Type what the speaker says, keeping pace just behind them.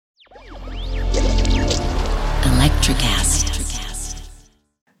Electrocast.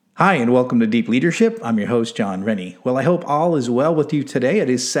 Hi, and welcome to Deep Leadership. I'm your host, John Rennie. Well, I hope all is well with you today. It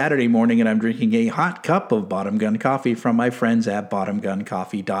is Saturday morning, and I'm drinking a hot cup of Bottom Gun coffee from my friends at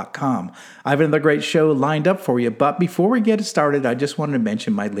bottomguncoffee.com. I have another great show lined up for you, but before we get started, I just wanted to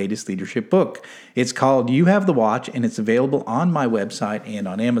mention my latest leadership book. It's called You Have the Watch, and it's available on my website and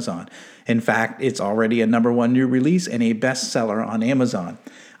on Amazon. In fact, it's already a #1 new release and a bestseller on Amazon.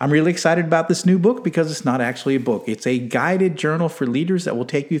 I'm really excited about this new book because it's not actually a book. It's a guided journal for leaders that will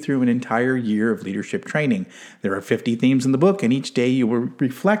take you through an entire year of leadership training. There are 50 themes in the book, and each day you will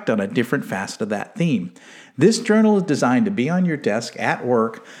reflect on a different facet of that theme. This journal is designed to be on your desk at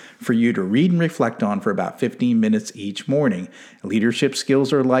work for you to read and reflect on for about 15 minutes each morning. Leadership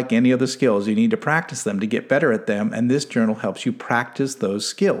skills are like any other skills. You need to practice them to get better at them, and this journal helps you practice those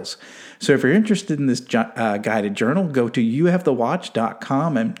skills. So if you're interested in this guided journal, go to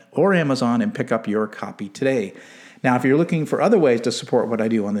youhavethewatch.com or Amazon and pick up your copy today. Now, if you're looking for other ways to support what I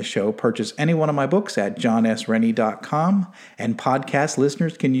do on this show, purchase any one of my books at johnsrennie.com, and podcast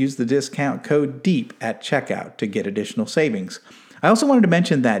listeners can use the discount code DEEP at checkout to get additional savings. I also wanted to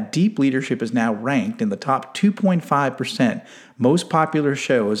mention that Deep Leadership is now ranked in the top 2.5% most popular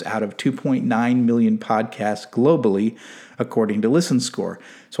shows out of 2.9 million podcasts globally, according to ListenScore.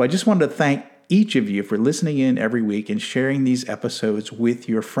 So I just wanted to thank each of you for listening in every week and sharing these episodes with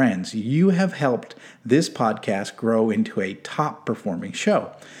your friends. You have helped this podcast grow into a top-performing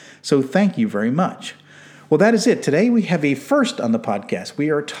show. So thank you very much. Well, that is it. Today we have a first on the podcast. We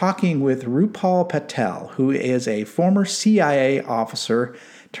are talking with Rupal Patel, who is a former CIA officer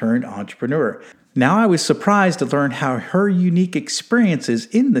turned entrepreneur. Now, I was surprised to learn how her unique experiences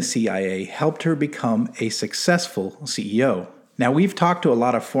in the CIA helped her become a successful CEO. Now, we've talked to a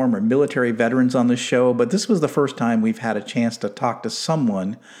lot of former military veterans on this show, but this was the first time we've had a chance to talk to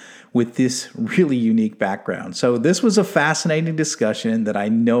someone with this really unique background. So this was a fascinating discussion that I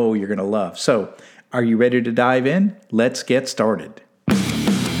know you're going to love. So, are you ready to dive in? Let's get started.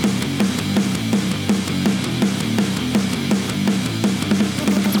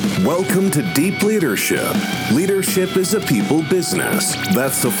 Welcome to Deep Leadership. Leadership is a people business.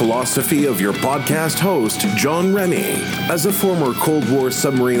 That's the philosophy of your podcast host, John Rennie. As a former Cold War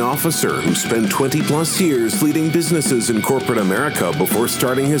submarine officer who spent 20 plus years leading businesses in corporate America before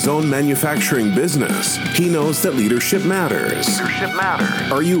starting his own manufacturing business, he knows that leadership matters.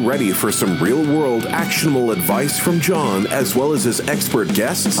 Are you ready for some real-world actionable advice from John as well as his expert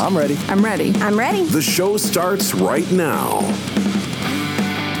guests? I'm ready. The show starts right now.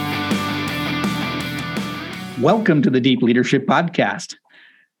 Welcome to the Deep Leadership Podcast.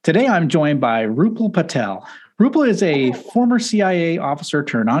 Today I'm joined by Rupal Patel. Rupal is a former CIA officer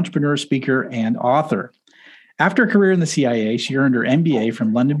turned entrepreneur, speaker, and author. After a career in the CIA, she earned her MBA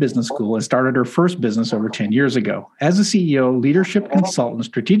from London Business School and started her first business over 10 years ago. As a CEO, leadership consultant,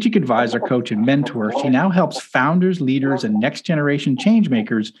 strategic advisor, coach, and mentor, she now helps founders, leaders, and next-generation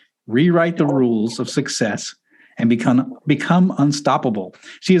changemakers rewrite the rules of success and become unstoppable.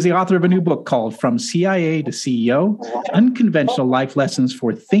 She is the author of a new book called From CIA to CEO, Unconventional Life Lessons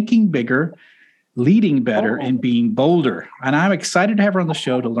for Thinking Bigger, Leading Better, and Being Bolder. And I'm excited to have her on the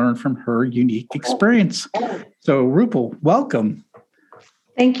show to learn from her unique experience. So Rupal, welcome.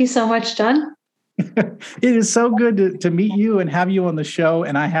 Thank you so much, John. It is so good to meet you and have you on the show.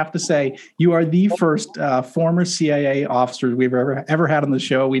 And I have to say, you are the first former CIA officer we've ever had on the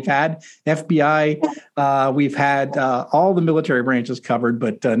show. We've had FBI, we've had all the military branches covered,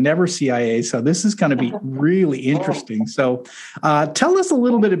 but never CIA. So this is going to be really interesting. So tell us a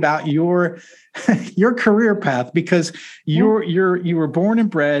little bit about your career path, because you were born and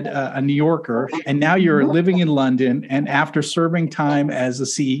bred a New Yorker, and now you're living in London. And after serving time as a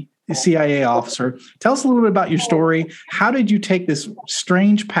CIA officer, tell us a little bit about your story. How did you take this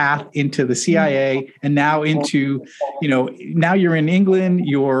strange path into the CIA and now into, now you're in England,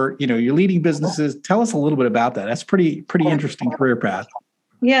 you're leading businesses. Tell us a little bit about that. That's pretty interesting career path.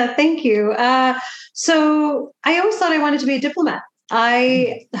 Yeah, thank you. So I always thought I wanted to be a diplomat.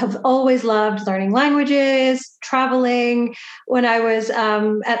 I have always loved learning languages, traveling. When I was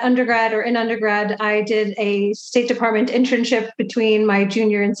at undergrad or in undergrad, I did a State Department internship between my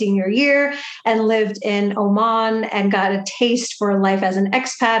junior and senior year and lived in Oman and got a taste for life as an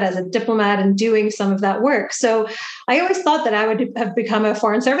expat, as a diplomat, and doing some of that work. So I always thought that I would have become a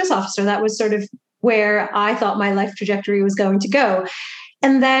foreign service officer. That was sort of where I thought my life trajectory was going to go.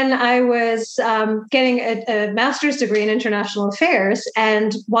 And then I was getting a master's degree in international affairs.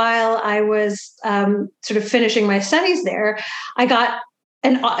 And while I was sort of finishing my studies there, I got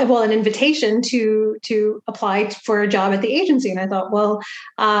an invitation to apply for a job at the agency. And I thought, well,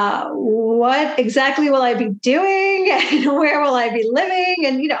 what exactly will I be doing, and where will I be living?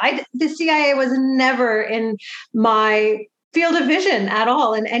 And the CIA was never in my field of vision at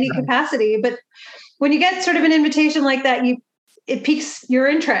all in any capacity. But when you get sort of an invitation like that, it piques your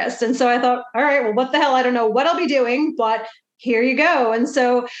interest. And so I thought, all right, well, what the hell? I don't know what I'll be doing, but here you go. And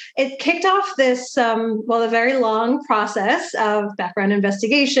so it kicked off this, a very long process of background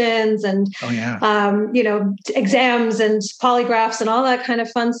investigations and, exams and polygraphs and all that kind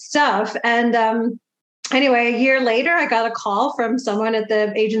of fun stuff. And anyway, a year later, I got a call from someone at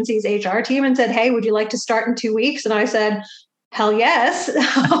the agency's HR team and said, hey, would you like to start in 2 weeks? And I said, hell yes.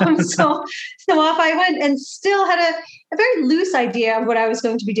 So off I went, and still had a very loose idea of what I was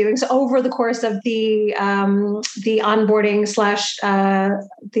going to be doing. So over the course of the onboarding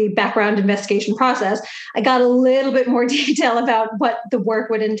 / the background investigation process, I got a little bit more detail about what the work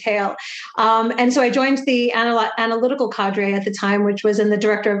would entail. And so I joined the analytical cadre at the time, which was in the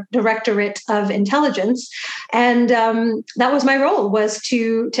Directorate of Intelligence. And that was my role, was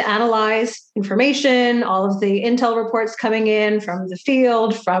to analyze information, all of the intel reports coming in from the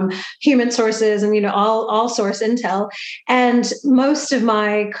field, from human sources, and all source intel. And most of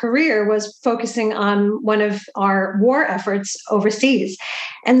my career was focusing on one of our war efforts overseas.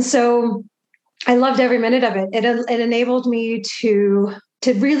 And so I loved every minute of it. It enabled me to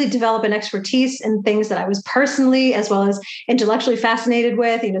really develop an expertise in things that I was personally as well as intellectually fascinated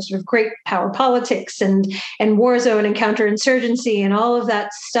with, sort of great power politics and war zone and counterinsurgency and all of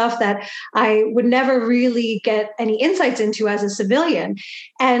that stuff that I would never really get any insights into as a civilian.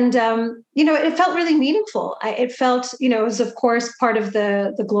 And, it felt really meaningful. It felt, it was, of course, part of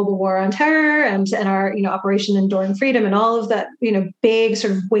the global war on terror and our, Operation Enduring Freedom and all of that, big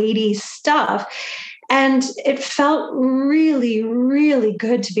sort of weighty stuff. And it felt really, really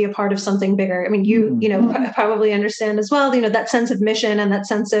good to be a part of something bigger. I mean, you probably understand as well, that sense of mission and that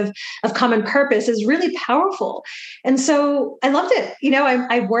sense of common purpose is really powerful. And so I loved it.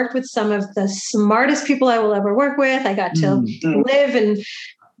 I worked with some of the smartest people I will ever work with. I got to live in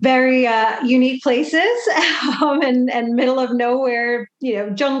very unique places and middle of nowhere,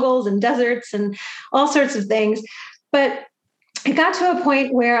 jungles and deserts and all sorts of things. But it got to a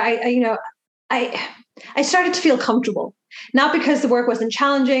point where I started to feel comfortable, not because the work wasn't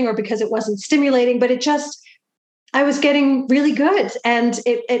challenging or because it wasn't stimulating, but I was getting really good. And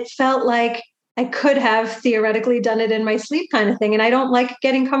it felt like I could have theoretically done it in my sleep kind of thing. And I don't like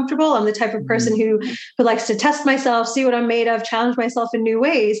getting comfortable. I'm the type of person who likes to test myself, see what I'm made of, challenge myself in new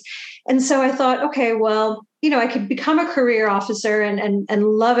ways. And so I thought, okay, well, I could become a career officer and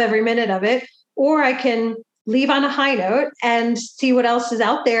love every minute of it, or I can leave on a high note and see what else is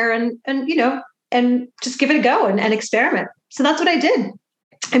out there and just give it a go and experiment. So that's what I did.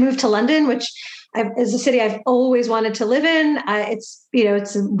 I moved to London, which is a city I've always wanted to live in. It's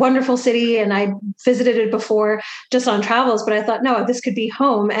a wonderful city, and I visited it before just on travels, but I thought, no, this could be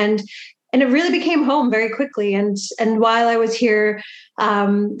home. And it really became home very quickly. And while I was here,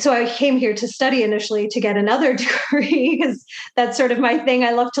 so I came here to study initially to get another degree, because that's sort of my thing.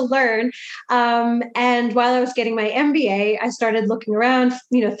 I love to learn. And while I was getting my MBA, I started looking around,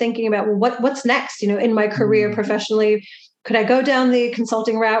 thinking about, well, what's next, in my career professionally. Could I go down the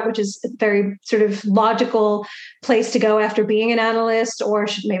consulting route, which is a very sort of logical place to go after being an analyst, or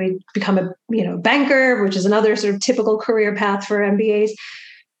should maybe become a banker, which is another sort of typical career path for MBAs.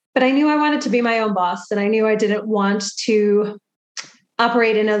 But I knew I wanted to be my own boss, and I knew I didn't want to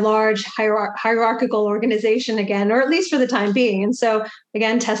operate in a large hierarchical organization again, or at least for the time being. And so,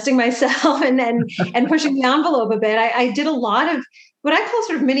 again, testing myself and pushing the envelope a bit, I did a lot of what I call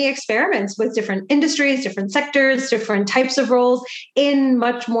sort of mini experiments with different industries, different sectors, different types of roles in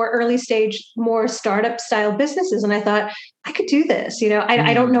much more early stage, more startup style businesses. And I thought, I could do this.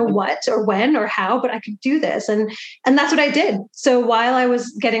 I don't know what or when or how, but I could do this. And that's what I did. So while I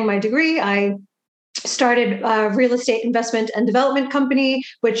was getting my degree, I started a real estate investment and development company,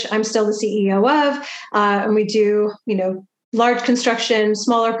 which I'm still the CEO of. And we do, large construction,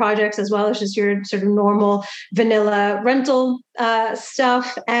 smaller projects, as well as just your sort of normal vanilla rental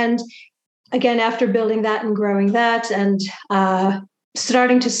stuff. And again, after building that and growing that and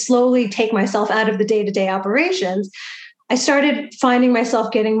starting to slowly take myself out of the day-to-day operations, I started finding myself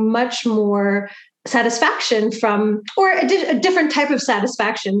getting much more satisfaction from, or a different type of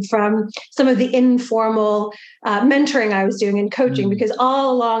satisfaction from some of the informal mentoring I was doing and coaching, because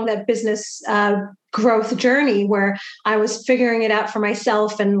all along that business growth journey where I was figuring it out for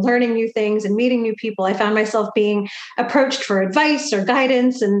myself and learning new things and meeting new people, I found myself being approached for advice or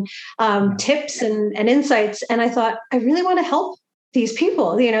guidance and tips and insights. And I thought, I really want to help these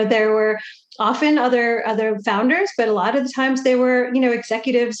people. There were often other founders, but a lot of the times they were,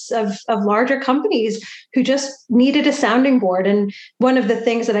 executives of larger companies who just needed a sounding board. And one of the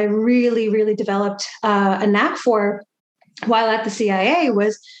things that I really, really developed a knack for while at the CIA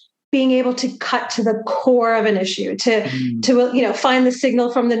was being able to cut to the core of an issue, to find the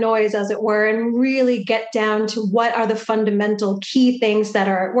signal from the noise, as it were, and really get down to what are the fundamental key things that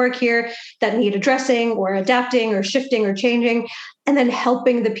are at work here that need addressing or adapting or shifting or changing, and then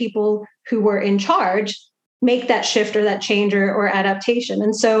helping the people who were in charge make that shift or that change or adaptation.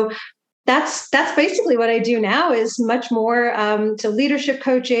 And so that's basically what I do now, is much more to leadership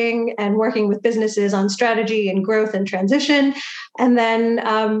coaching and working with businesses on strategy and growth and transition. And then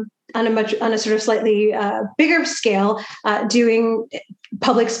on a sort of slightly bigger scale, doing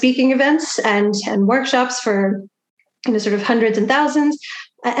public speaking events and workshops for sort of hundreds and thousands.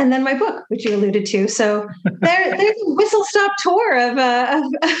 And then my book, which you alluded to. So there's a whistle-stop tour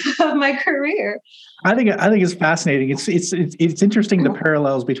of my career. I think it's fascinating. It's interesting, the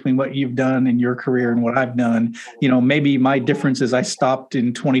parallels between what you've done in your career and what I've done. Maybe my difference is I stopped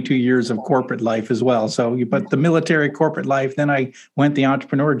in 22 years of corporate life as well. So, but the military corporate life, then I went the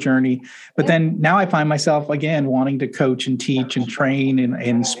entrepreneur journey. But then now I find myself again wanting to coach and teach and train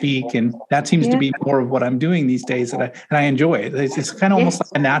and speak, and that seems to be more of what I'm doing these days. And I enjoy it. It's kind of almost like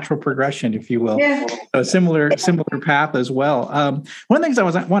a natural progression, if you will. Yeah. A similar path as well. One of the things I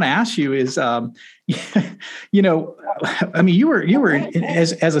want to ask you is. I mean, you were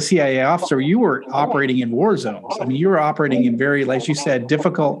as a CIA officer, you were operating in war zones. I mean, you were operating in very, like you said,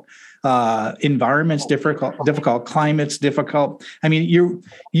 difficult environments, difficult climates, difficult. I mean,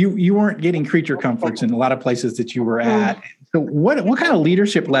 you weren't getting creature comforts in a lot of places that you were at. So what kind of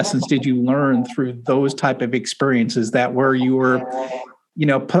leadership lessons did you learn through those type of experiences that where you were,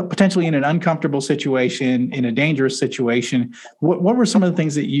 potentially in an uncomfortable situation, in a dangerous situation? What were some of the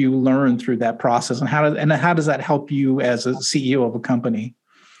things that you learned through that process, and how does that help you as a CEO of a company?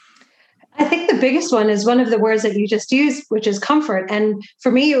 I think the biggest one is one of the words that you just used, which is comfort. And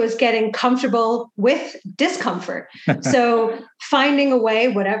for me, it was getting comfortable with discomfort. So finding a way,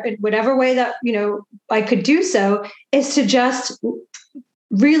 whatever way that, I could do so, is to just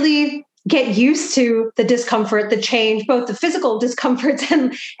really get used to the discomfort, the change, both the physical discomforts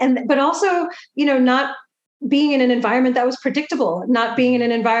but also, not being in an environment that was predictable, not being in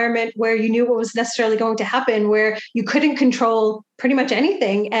an environment where you knew what was necessarily going to happen, where you couldn't control pretty much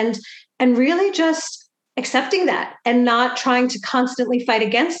anything, and really just accepting that and not trying to constantly fight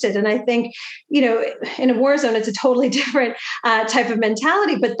against it. And I think, in a war zone, it's a totally different type of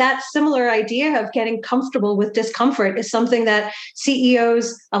mentality, but that similar idea of getting comfortable with discomfort is something that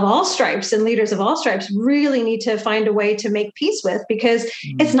CEOs of all stripes and leaders of all stripes really need to find a way to make peace with, because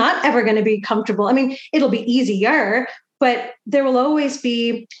it's not ever going to be comfortable. I mean, it'll be easier, but there will always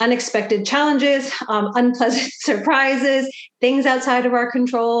be unexpected challenges, unpleasant surprises, things outside of our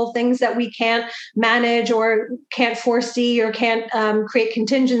control, things that we can't manage or can't foresee or can't create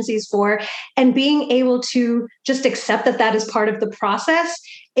contingencies for. And being able to just accept that is part of the process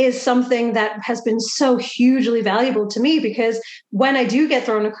is something that has been so hugely valuable to me, because when I do get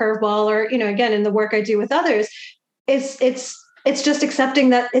thrown a curveball, or, again, in the work I do with others, it's just accepting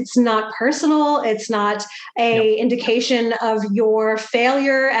that it's not personal. It's not a indication of your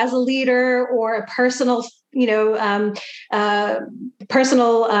failure as a leader or a personal, a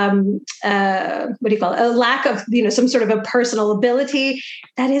lack of, some sort of a personal ability.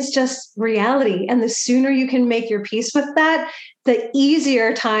 That is just reality. And the sooner you can make your peace with that, the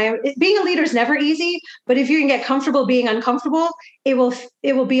easier time. Being a leader is never easy, but if you can get comfortable being uncomfortable, it will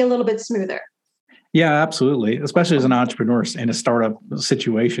be a little bit smoother. Yeah, absolutely. Especially as an entrepreneur in a startup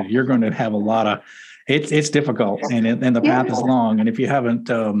situation, you're going to have a lot of. It's difficult, and the path is long. And if you haven't,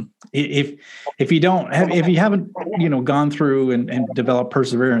 if you haven't, gone through and developed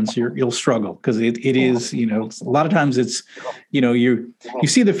perseverance, you'll struggle, because it is, a lot of times it's, you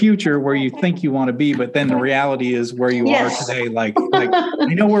see the future where you think you want to be, but then the reality is where you are today. Like I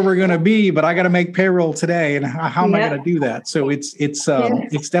know where we're going to be, but I got to make payroll today, and how am I going to do that? So it's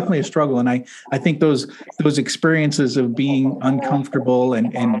definitely a struggle, and I think those experiences of being uncomfortable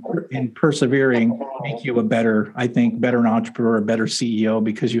and persevering make you a better entrepreneur, a better CEO,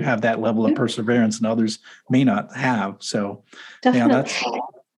 because you have that level of perseverance and others may not have. So, definitely.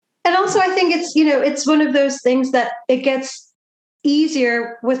 And also, I think it's one of those things that it gets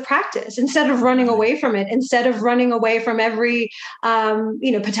easier with practice. Instead of running away from it, instead of running away from every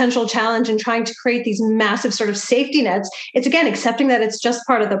potential challenge and trying to create these massive sort of safety nets, it's again accepting that it's just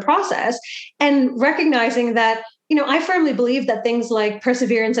part of the process and recognizing that, I firmly believe that things like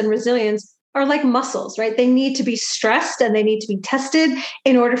perseverance and resilience are like muscles, right? They need to be stressed and they need to be tested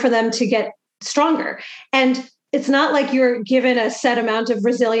in order for them to get stronger. And it's not like you're given a set amount of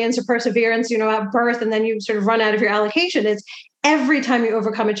resilience or perseverance, at birth, and then you sort of run out of your allocation. It's every time you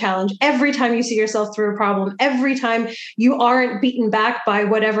overcome a challenge, every time you see yourself through a problem, every time you aren't beaten back by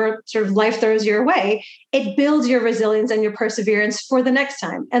whatever sort of life throws your way, it builds your resilience and your perseverance for the next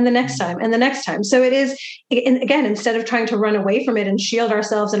time and the next time and the next time. So it is, again, instead of trying to run away from it and shield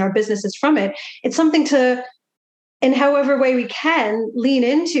ourselves and our businesses from it, it's something to, in however way we can, lean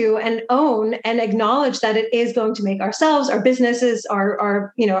into and own and acknowledge that it is going to make ourselves, our businesses, ourselves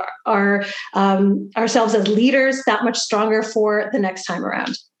as leaders that much stronger for the next time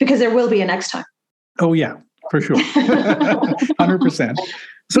around, because there will be a next time. Oh yeah, for sure. 100%.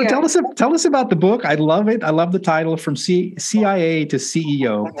 So tell us about the book. I love it. I love the title, From CIA to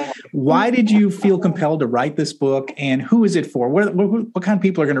CEO. Why did you feel compelled to write this book, and who is it for? What kind of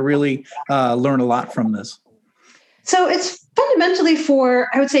people are going to really learn a lot from this? So it's fundamentally for,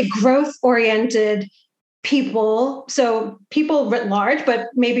 I would say, growth-oriented people. So people writ large, but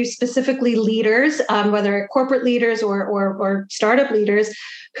maybe specifically leaders, whether corporate leaders or startup leaders,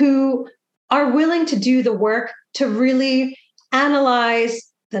 who are willing to do the work to really analyze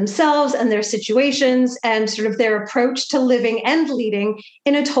themselves and their situations and sort of their approach to living and leading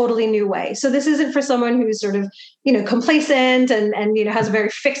in a totally new way. So this isn't for someone who's sort of, complacent and has a very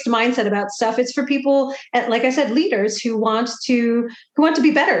fixed mindset about stuff. It's for people, like I said, leaders who want to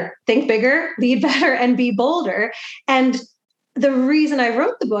be better, think bigger, lead better, and be bolder. And the reason I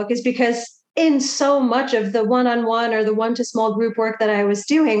wrote the book is because in so much of the one-on-one or the one-to-small group work that I was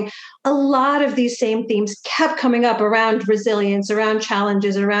doing, a lot of these same themes kept coming up around resilience, around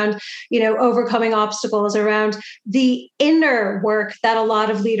challenges, around, overcoming obstacles, around the inner work that a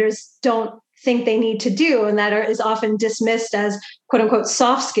lot of leaders don't think they need to do, and that is often dismissed as quote unquote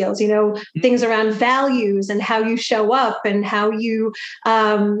soft skills, things around values and how you show up and how you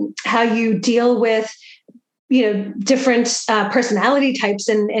deal with different personality types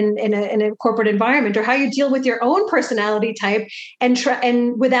in a corporate environment, or how you deal with your own personality type and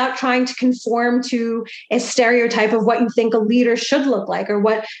without trying to conform to a stereotype of what you think a leader should look like or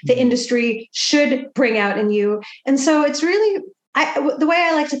what the industry should bring out in you. And so it's really, the way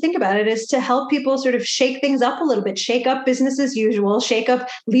I like to think about it is to help people sort of shake things up a little bit, shake up business as usual, shake up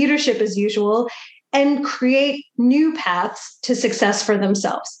leadership as usual, and create new paths to success for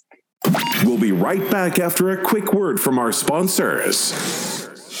themselves. We'll be right back after a quick word from our sponsors.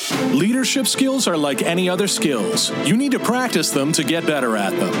 Leadership skills are like any other skills. You need to practice them to get better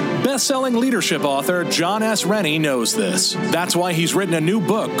at them. Best-selling leadership author John S. Rennie knows this. That's why he's written a new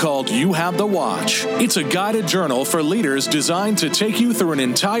book called You Have the Watch. It's a guided journal for leaders designed to take you through an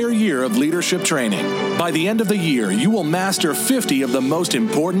entire year of leadership training. By the end of the year, you will master 50 of the most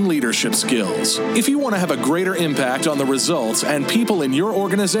important leadership skills. If you want to have a greater impact on the results and people in your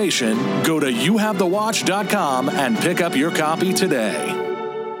organization, go to youhavethewatch.com and pick up your copy today.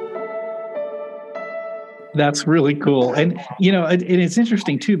 That's really cool. And, it's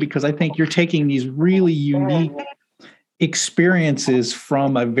interesting too, because I think you're taking these really unique experiences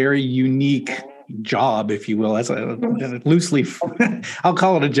from a very unique job, if you will, as a loosely, I'll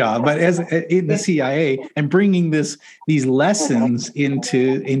call it a job, but as in the CIA, and bringing these lessons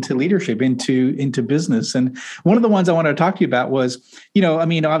into leadership, into business. And one of the ones I wanted to talk to you about was,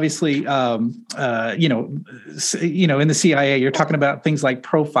 obviously, in the CIA, you're talking about things like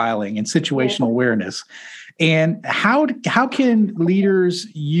profiling and situational awareness. And how can leaders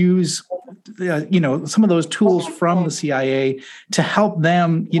use, some of those tools from the CIA to help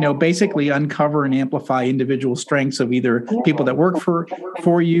them, basically uncover and amplify individual strengths of either people that work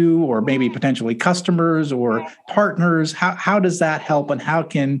for you, or maybe potentially customers or partners? How does that help, and how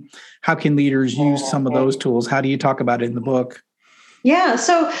can leaders use some of those tools? How do you talk about it in the book? Yeah,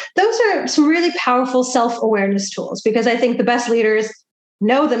 so those are some really powerful self-awareness tools, because I think the best leaders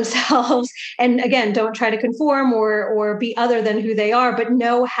know themselves and, again, don't try to conform or be other than who they are, but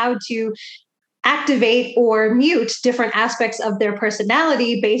know how to activate or mute different aspects of their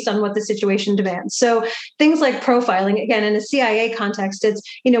personality based on what the situation demands. So things like profiling, again, in a CIA context, it's,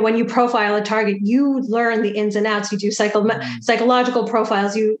 when you profile a target, you learn the ins and outs. You do psychological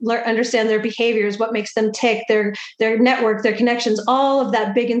profiles. You understand their behaviors, what makes them tick, their network, their connections, all of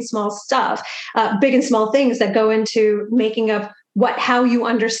that big and small stuff, big and small things that go into making up how you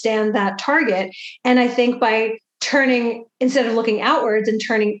understand that target. And I think by instead of looking outwards and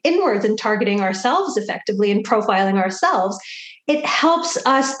turning inwards and targeting ourselves effectively and profiling ourselves, it helps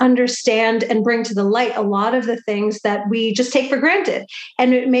us understand and bring to the light a lot of the things that we just take for granted.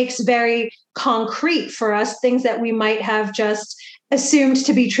 And it makes very concrete for us things that we might have just assumed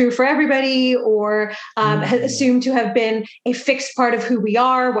to be true for everybody, or assumed to have been a fixed part of who we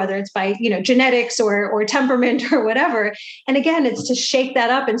are, whether it's by genetics or temperament or whatever. And again, it's to shake that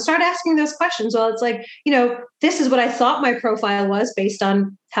up and start asking those questions. Well, it's like, this is what I thought my profile was based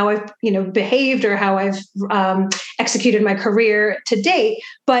on how I've behaved or how I've executed my career to date.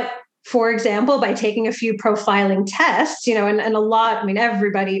 But for example, by taking a few profiling tests, and a lot,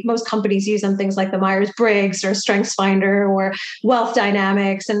 most companies use them, things like the Myers-Briggs or StrengthsFinder or Wealth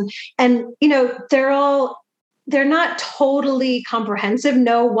Dynamics. And they're not totally comprehensive.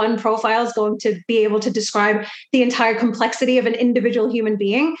 No one profile is going to be able to describe the entire complexity of an individual human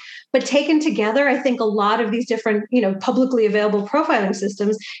being. But taken together, I think a lot of these different, publicly available profiling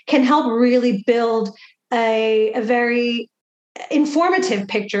systems can help really build a very informative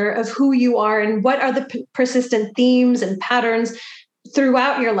picture of who you are and what are the persistent themes and patterns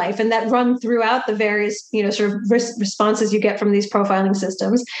throughout your life, and that run throughout the various sort of responses you get from these profiling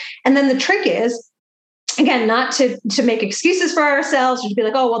systems. And then the trick is, again, not to make excuses for ourselves, or to be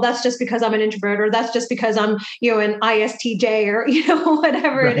like, oh, well, that's just because I'm an introvert, or that's just because I'm, an ISTJ, or,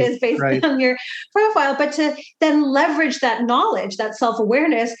 whatever it is based on your profile, but to then leverage that knowledge, that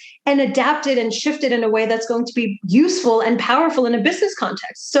self-awareness, and adapt it and shift it in a way that's going to be useful and powerful in a business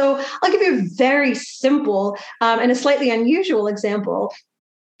context. So I'll give you a very simple and a slightly unusual example.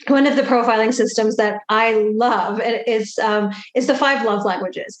 One of the profiling systems that I love is the 5 love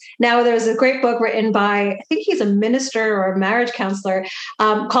languages. Now, there's a great book written by, I think he's a minister or a marriage counselor,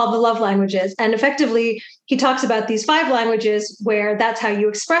 called The Love Languages. And effectively, he talks about these 5 languages where that's how you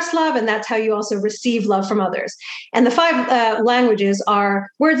express love, and that's how you also receive love from others. And the 5 languages are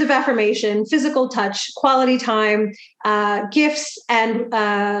words of affirmation, physical touch, quality time, gifts, and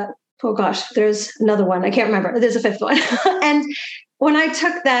oh gosh, there's another one. I can't remember. There's a 5th one. And when I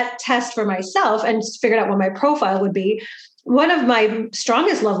took that test for myself and figured out what my profile would be, one of my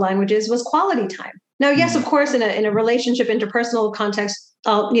strongest love languages was quality time. Now, yes, of course, in a relationship, interpersonal context,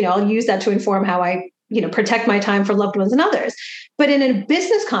 I'll use that to inform how I, protect my time for loved ones and others. But in a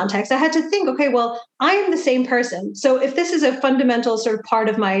business context, I had to think, okay, well, I am the same person. So if this is a fundamental sort of part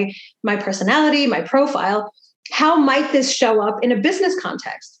of my personality, my profile, how might this show up in a business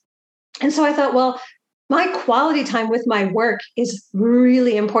context? And so I thought, well, my quality time with my work is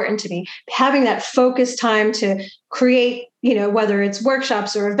really important to me. Having that focused time to create, whether it's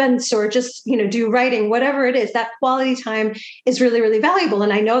workshops or events or just, do writing, whatever it is, that quality time is really, really valuable.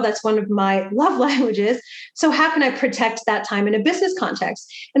 And I know that's one of my love languages. So how can I protect that time in a business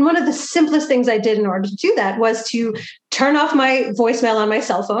context? And one of the simplest things I did in order to do that was to turn off my voicemail on my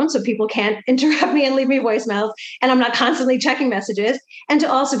cell phone so people can't interrupt me and leave me voicemails, and I'm not constantly checking messages, and to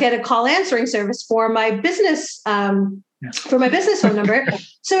also get a call answering service for my business for my business phone number.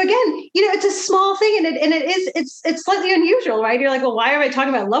 So again, it's a small thing, and it's slightly unusual, right? You're like, well, why am I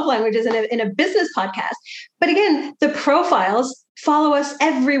talking about love languages in a business podcast? But again, the profiles follow us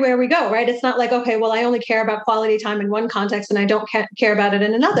everywhere we go, right? It's not like, okay, well, I only care about quality time in one context and I don't care about it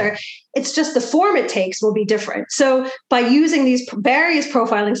in another. It's just the form it takes will be different. So by using these various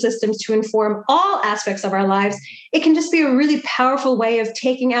profiling systems to inform all aspects of our lives, it can just be a really powerful way of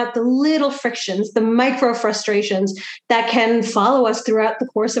taking out the little frictions, the micro frustrations that can follow us throughout the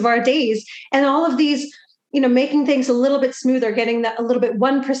course of our days. And all of these, making things a little bit smoother, getting that a little bit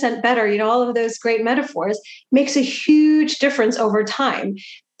 1% better, all of those great metaphors makes a huge difference over time.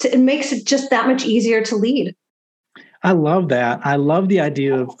 It makes it just that much easier to lead. I love that. I love the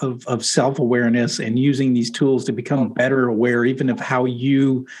idea of self-awareness and using these tools to become better aware, even of how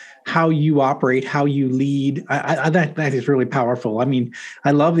you operate, how you lead. That is really powerful. I mean,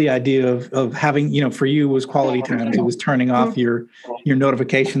 I love the idea of having, for you it was quality time. It was turning off your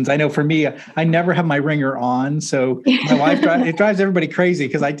notifications. I know for me, I never have my ringer on. So my wife, it drives everybody crazy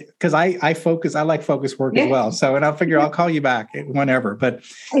because I focus, I like focus work as well. So, and I'll figure I'll call you back whenever. But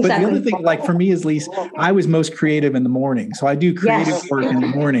the other thing, like for me, at least, I was most creative in the morning. So I do creative work in the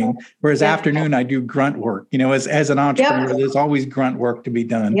morning, whereas afternoon I do grunt work. As an entrepreneur, there's always grunt work to be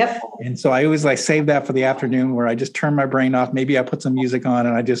done. Yep. And so I always save that for the afternoon where I just turn my brain off. Maybe I put some music on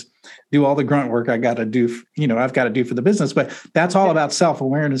and I just do all the grunt work I got to do, I've got to do for the business. But that's all about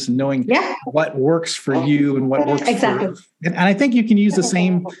self-awareness and knowing what works for you and what works for you. And I think you can use the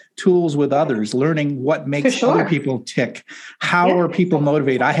same tools with others, learning what makes other people tick. How are people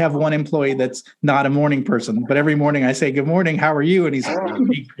motivated? I have one employee that's not a morning person, but every morning I say, good morning, how are you? And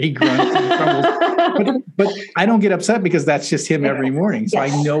he grunts and crumbles. But I don't get upset because that's just him every morning. So I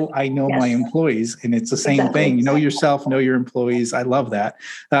know my employees, and it's the same thing. You know yourself, know your employees. I love that.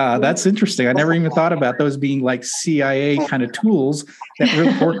 That's that's interesting. I never even thought about those being like CIA kind of tools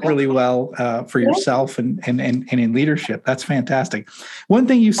that work really well for yourself and in leadership. That's fantastic. One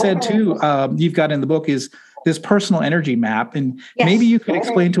thing you said too, you've got in the book is this personal energy map. And maybe you could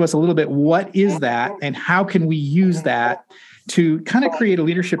explain to us a little bit, what is that and how can we use that to kind of create a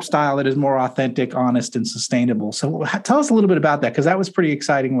leadership style that is more authentic, honest, and sustainable? So tell us a little bit about that, because that was pretty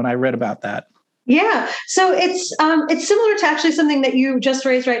exciting when I read about that. Yeah. So it's similar to actually something that you just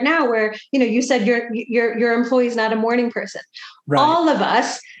raised right now, where, you said your employee is not a morning person. Right. All of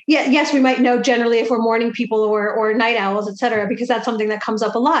us, yes, we might know generally if we're morning people or night owls, et cetera, because that's something that comes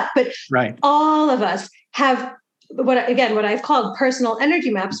up a lot. But all of us have what I've called personal energy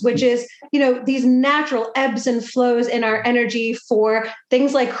maps, which is, these natural ebbs and flows in our energy for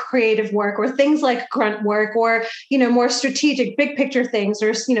things like creative work or things like grunt work or, more strategic big picture things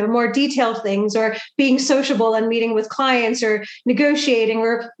or, more detailed things or being sociable and meeting with clients or negotiating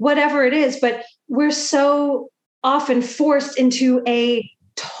or whatever it is. But we're so often forced into a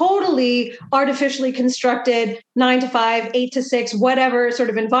totally artificially constructed 9 to 5, 8 to 6, whatever sort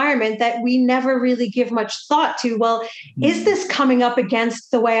of environment that we never really give much thought to. Well, is this coming up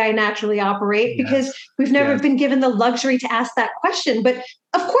against the way I naturally operate? Because we've never been given the luxury to ask that question. But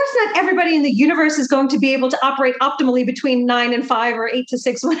of course, not everybody in the universe is going to be able to operate optimally between 9 and 5 or 8 to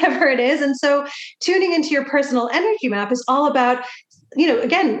 6, whatever it is. And so tuning into your personal energy map is all about,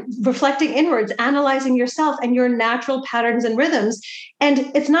 again, reflecting inwards, analyzing yourself and your natural patterns and rhythms.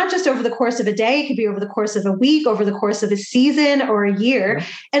 And it's not just over the course of a day, it could be over the course of a week, over the course of a season or a year. Yeah.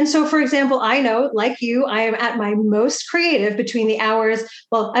 And so, for example, I know, like you, I am at my most creative between the hours,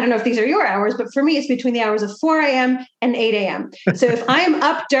 well, I don't know if these are your hours, but for me, it's between the hours of 4 a.m. and 8 a.m. So if I am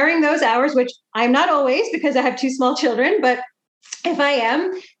up during those hours, which I'm not always because I have 2 small children, but if I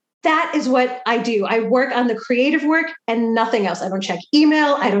am, that is what I do. I work on the creative work and nothing else. I don't check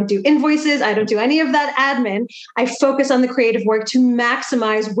email. I don't do invoices. I don't do any of that admin. I focus on the creative work to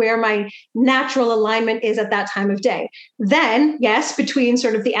maximize where my natural alignment is at that time of day. Then, yes, between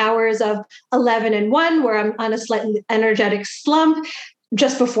sort of the hours of 11 and 1, where I'm on a slightly energetic slump,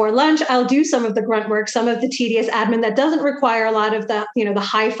 just before lunch, I'll do some of the grunt work, some of the tedious admin that doesn't require a lot of the, the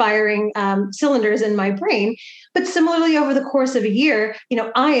high firing cylinders in my brain. But similarly, over the course of a year,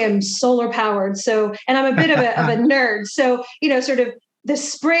 I am solar powered. So, and I'm a bit of a nerd. So, sort of the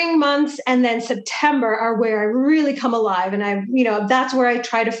spring months and then September are where I really come alive. And that's where I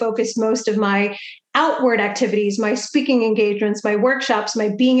try to focus most of my outward activities, my speaking engagements, my workshops, my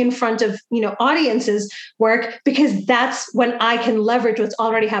being in front of, audiences work, because that's when I can leverage what's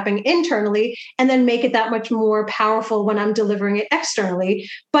already happening internally and then make it that much more powerful when I'm delivering it externally.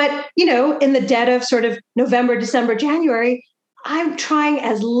 But, in the dead of sort of November, December, January, I'm trying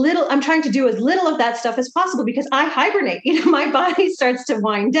to do as little of that stuff as possible because I hibernate. My body starts to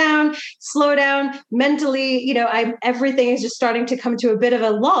wind down, slow down mentally. Everything is just starting to come to a bit of a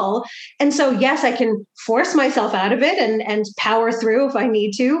lull. And so, yes, I can force myself out of it and power through if I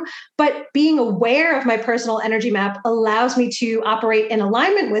need to. But being aware of my personal energy map allows me to operate in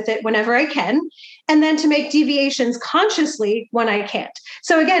alignment with it whenever I can, and then to make deviations consciously when I can't.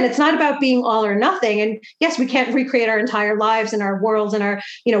 So again, it's not about being all or nothing. And yes, we can't recreate our entire lives and our worlds and our,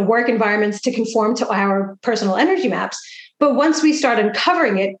 work environments to conform to our personal energy maps. But once we start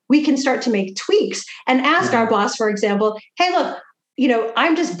uncovering it, we can start to make tweaks and ask our boss, for example, hey, look,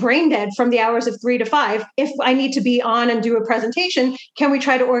 I'm just brain dead from the hours of 3 to 5. If I need to be on and do a presentation, can we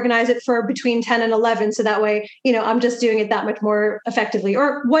try to organize it for between 10 and 11? So that way, I'm just doing it that much more effectively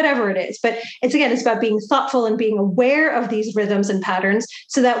or whatever it is. But it's about being thoughtful and being aware of these rhythms and patterns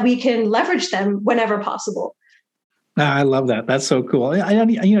so that we can leverage them whenever possible. I love that. That's so cool.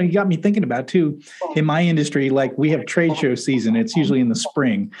 You got me thinking about too, in my industry, like we have trade show season. It's usually in the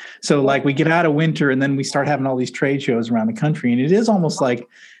spring. So like we get out of winter and then we start having all these trade shows around the country. And it is almost like,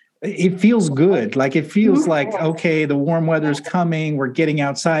 it feels good. Like it feels like, okay, the warm weather's coming. We're getting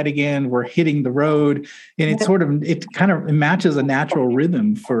outside again. We're hitting the road. And it kind of matches a natural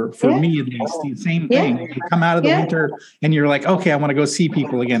rhythm for me at least. The same thing. You come out of the winter and you're like, okay, I want to go see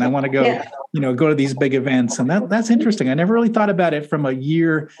people again. I want to go, go to these big events. And that's interesting. I never really thought about it from a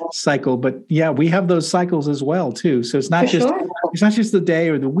year cycle, but we have those cycles as well too. So it's not just the day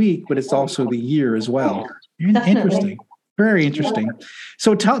or the week, but it's also the year as well. Definitely. Interesting. Very interesting.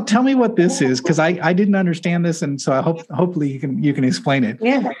 So tell me what this is, because I didn't understand this, and so hopefully you can explain it.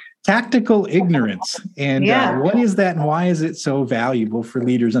 Yeah. Tactical ignorance, and what is that, and why is it so valuable for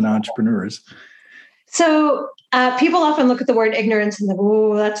leaders and entrepreneurs? So people often look at the word ignorance and think,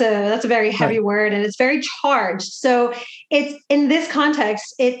 "Oh, that's a very heavy word, and it's very charged." So it's in this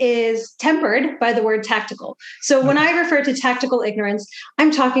context, it is tempered by the word tactical. So when I refer to tactical ignorance,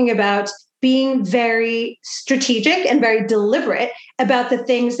 I'm talking about being very strategic and very deliberate about the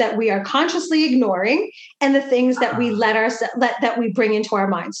things that we are consciously ignoring and the things that we that we bring into our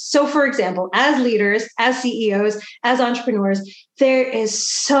minds. So, for example, as leaders, as CEOs, as entrepreneurs, there is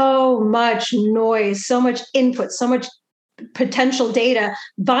so much noise, so much input, so much potential data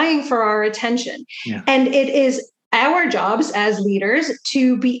vying for our attention. Yeah. And it is our jobs as leaders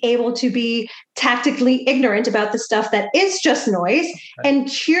to be able to be tactically ignorant about the stuff that is just noise and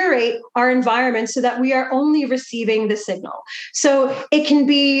curate our environment so that we are only receiving the signal. So it can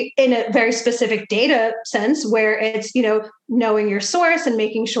be in a very specific data sense where it's, knowing your source and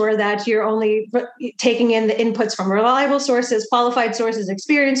making sure that you're only taking in the inputs from reliable sources, qualified sources,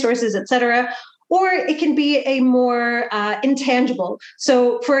 experienced sources, et cetera. Or it can be a more intangible.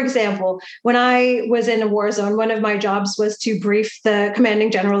 So, for example, when I was in a war zone, one of my jobs was to brief the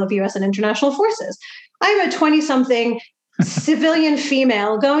commanding general of U.S. and international forces. I'm a 20-something civilian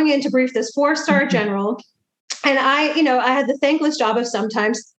female going in to brief this 4-star general. And I had the thankless job of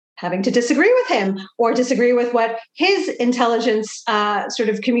sometimes having to disagree with him or disagree with what his intelligence sort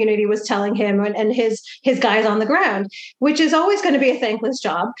of community was telling him and his guys on the ground, which is always going to be a thankless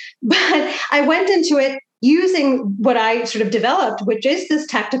job. But I went into it using what I sort of developed, which is this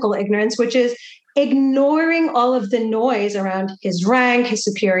tactical ignorance, which is ignoring all of the noise around his rank, his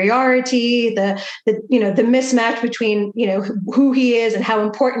superiority, the mismatch between, who he is and how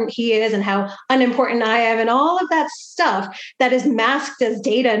important he is and how unimportant I am, and all of that stuff that is masked as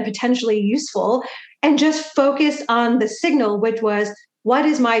data and potentially useful, and just focused on the signal, which was, what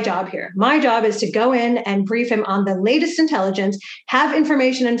is my job here? My job is to go in and brief him on the latest intelligence, have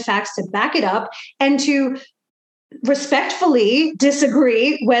information and facts to back it up, and to respectfully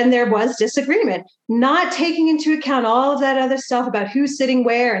disagree when there was disagreement, not taking into account all of that other stuff about who's sitting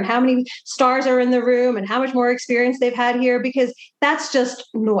where and how many stars are in the room and how much more experience they've had here, because that's just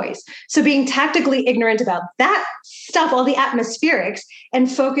noise. So being tactically ignorant about that stuff, all the atmospherics, and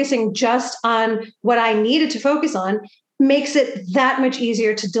focusing just on what I needed to focus on makes it that much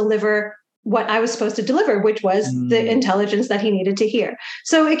easier to deliver what I was supposed to deliver, which was the intelligence that he needed to hear.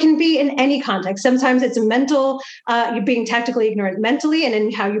 So it can be in any context. Sometimes it's mental, you're being tactically ignorant mentally and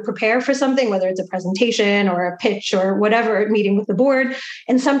in how you prepare for something, whether it's a presentation or a pitch or whatever, meeting with the board.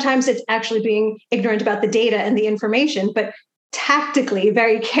 And sometimes it's actually being ignorant about the data and the information, but tactically,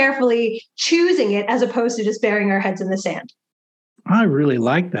 very carefully choosing it as opposed to just burying our heads in the sand. I really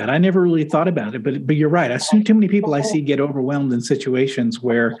like that. I never really thought about it, but you're right. I see too many people I see get overwhelmed in situations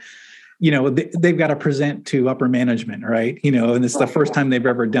where they've got to present to upper management, right? And it's the first time they've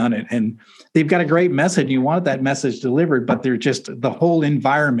ever done it. And they've got a great message. You want that message delivered, but they're just, the whole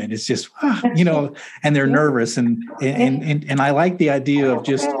environment is just, and they're nervous. And I like the idea of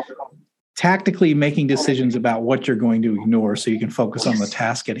just tactically making decisions about what you're going to ignore so you can focus on the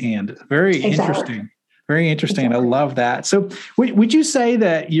task at hand. Very interesting. Very interesting. Exactly. I love that. So would you say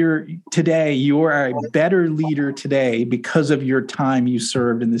that you're a better leader today because of your time you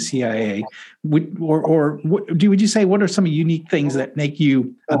served in the CIA? Would you say, what are some unique things that make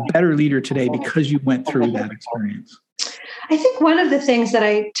you a better leader today because you went through that experience? I think one of the things that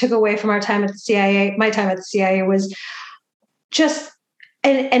I took away from my time at the CIA was just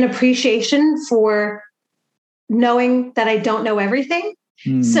an appreciation for knowing that I don't know everything.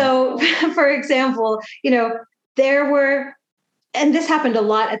 So, for example, there were, and this happened a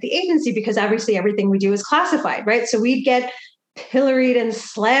lot at the agency because obviously everything we do is classified, right? So we'd get pilloried and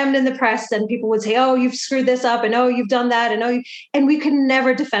slammed in the press and people would say, oh, you've screwed this up and oh, you've done that. And we could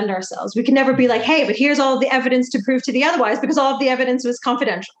never defend ourselves. We could never be like, hey, but here's all the evidence to prove to the otherwise, because all of the evidence was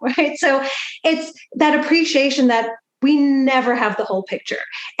confidential, right? So it's that appreciation that we never have the whole picture.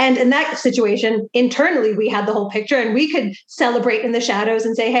 And in that situation, internally, we had the whole picture and we could celebrate in the shadows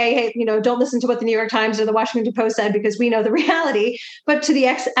and say, hey, don't listen to what the New York Times or the Washington Post said because we know the reality. But to the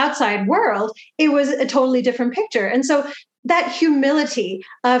outside world, it was a totally different picture. And so that humility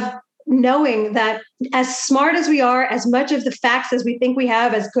of knowing that as smart as we are, as much of the facts as we think we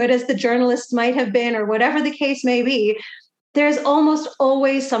have, as good as the journalists might have been, or whatever the case may be, there's almost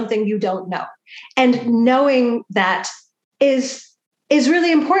always something you don't know. And knowing that is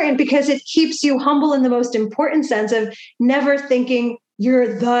really important because it keeps you humble in the most important sense of never thinking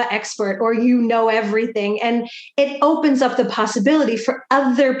you're the expert or you know everything. And it opens up the possibility for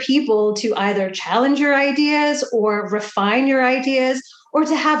other people to either challenge your ideas or refine your ideas or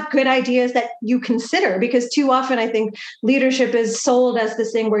to have good ideas that you consider. Because too often I think leadership is sold as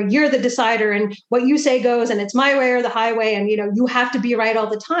this thing where you're the decider and what you say goes and it's my way or the highway, and you have to be right all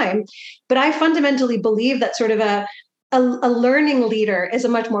the time. But I fundamentally believe that sort of a learning leader is a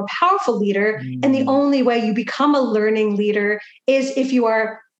much more powerful leader. And the only way you become a learning leader is if you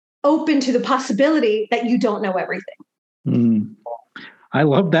are open to the possibility that you don't know everything. I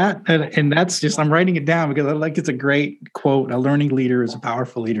love that. And that's just, I'm writing it down because I like, it's a great quote. A learning leader is a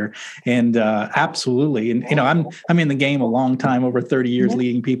powerful leader. And absolutely. And, I'm in the game a long time, over 30 years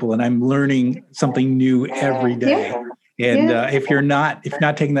leading people, and I'm learning something new every day. And if you're not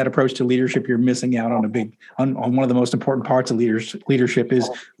taking that approach to leadership, you're missing out on one of the most important parts of leadership is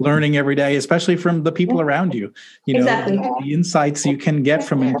learning every day, especially from the people around you. Exactly. The insights you can get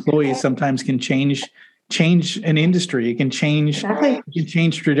from employees sometimes can change an industry. It can change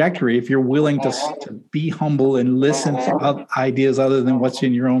trajectory if you're willing to be humble and listen to ideas other than what's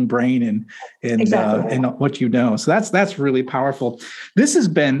in your own brain and what you know. So that's really powerful. This has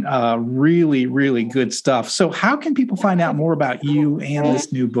been really, really good stuff. So how can people find out more about you and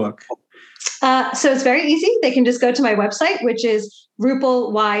this new book? So it's very easy. They can just go to my website, which is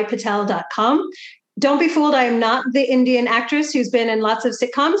rupalpatel.com. Don't be fooled. I am not the Indian actress who's been in lots of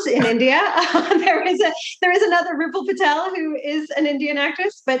sitcoms in India. There is another Rupal Patel who is an Indian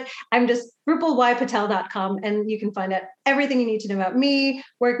actress, but I'm just rupalpatel.com, and you can find out everything you need to know about me,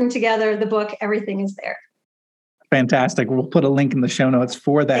 working together, the book, everything is there. Fantastic. We'll put a link in the show notes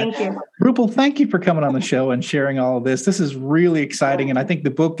for that. Thank you. Rupal, thank you for coming on the show and sharing all of this. This is really exciting. And I think the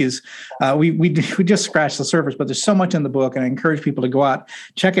book is, we just scratched the surface, but there's so much in the book. And I encourage people to go out,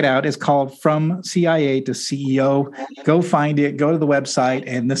 check it out. It's called From CIA to CEO. Go find it, go to the website.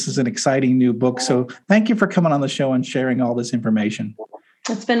 And this is an exciting new book. So thank you for coming on the show and sharing all this information.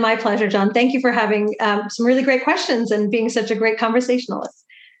 It's been my pleasure, John. Thank you for having some really great questions and being such a great conversationalist.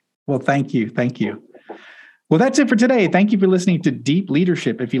 Well, thank you. Thank you. Well, that's it for today. Thank you for listening to Deep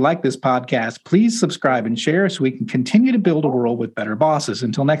Leadership. If you like this podcast, please subscribe and share so we can continue to build a world with better bosses.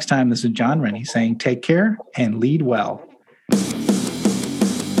 Until next time, this is John Rennie saying take care and lead well.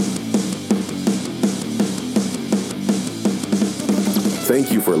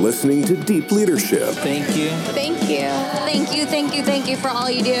 Thank you for listening to Deep Leadership. Thank you. Thank you. Thank you, thank you, thank you for all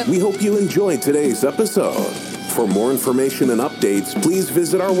you do. We hope you enjoyed today's episode. For more information and updates, please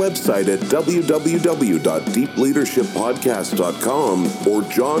visit our website at www.deepleadershippodcast.com or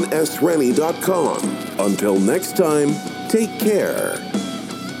johnsrennie.com. Until next time, take care.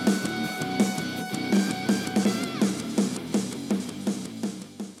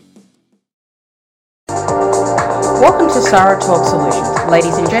 Welcome to Sarah Talk Solutions.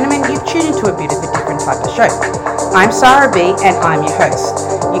 Ladies and gentlemen, you've tuned into a bit of a different type of show. I'm Sarah B and I'm your host.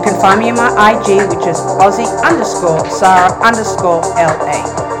 You can find me on my IG, which is Aussie_Sarah_LA.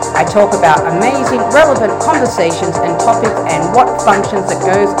 I talk about amazing, relevant conversations and topics and what functions that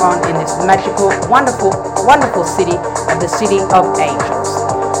goes on in this magical, wonderful, wonderful city of the City of Angels.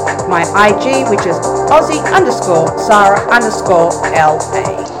 My IG, which is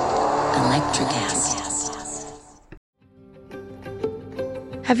Aussie_Sarah_LA. Electric acid.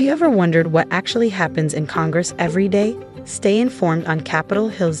 Have you ever wondered what actually happens in Congress every day? Stay informed on Capitol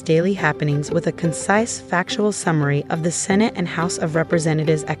Hill's daily happenings with a concise, factual summary of the Senate and House of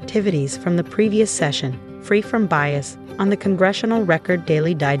Representatives' activities from the previous session, free from bias, on the Congressional Record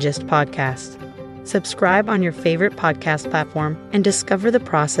Daily Digest podcast. Subscribe on your favorite podcast platform and discover the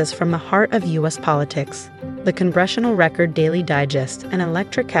process from the heart of U.S. politics. The Congressional Record Daily Digest, an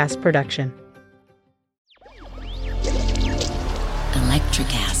Electric Cast production.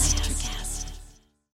 Electric acid.